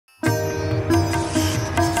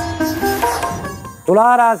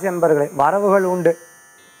துளாராசி அன்பர்களே, வரவுகள் உண்டு,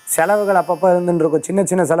 செலவுகள் அப்பப்போ இருந்துட்டு இருக்கும். சின்ன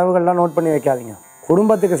சின்ன செலவுகள்லாம் நோட் பண்ணி வைக்காதீங்க.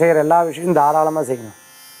 குடும்பத்துக்கு செய்கிற எல்லா விஷயத்தையும் தாராளமாக செய்யணும்.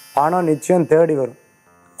 பணம் நிச்சயம் தேடி வரும்.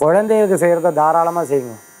 குழந்தைகளுக்கு செய்கிறத தாராளமாக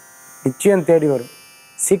செய்யுங்க, நிச்சயம் தேடி வரும்.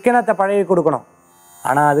 சிக்கனத்தை பழகி கொடுக்கணும்,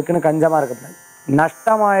 ஆனால் அதுக்குன்னு கஞ்சமாக இருக்கக்கூடாது.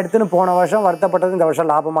 நஷ்டமாகிடுத்துன்னு போன வருஷம் வருத்தப்பட்டது இந்த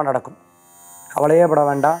வருஷம் லாபமாக நடக்கும். கவலையே பட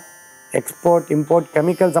வேண்டாம். எக்ஸ்போர்ட் இம்போர்ட்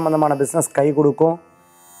கெமிக்கல் சம்மந்தமான பிஸ்னஸ் கை கொடுக்கும்.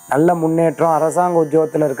 நல்ல முன்னேற்றம். அரசாங்க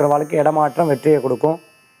உத்தியோகத்தில் இருக்கிறவங்களுக்கு இடமாற்றம் வெற்றியை கொடுக்கும்.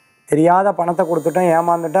 தெரியாத பணத்தை கொடுத்துட்டேன்,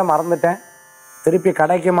 ஏமாந்துட்டேன், மறந்துட்டேன், திருப்பி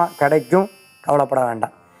கிடைக்குமா? கிடைக்கும், கவலைப்பட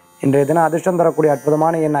வேண்டாம். இன்றைய தினம் அதிர்ஷ்டம் தரக்கூடிய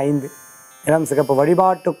அற்புதமான எண் 5, இளம் சிகப்பு.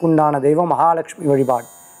 வழிபாட்டுக்குண்டான தெய்வம் மகாலட்சுமி வழிபாடு.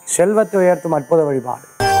 செல்வத்தை உயர்த்தும் அற்புத வழிபாடு.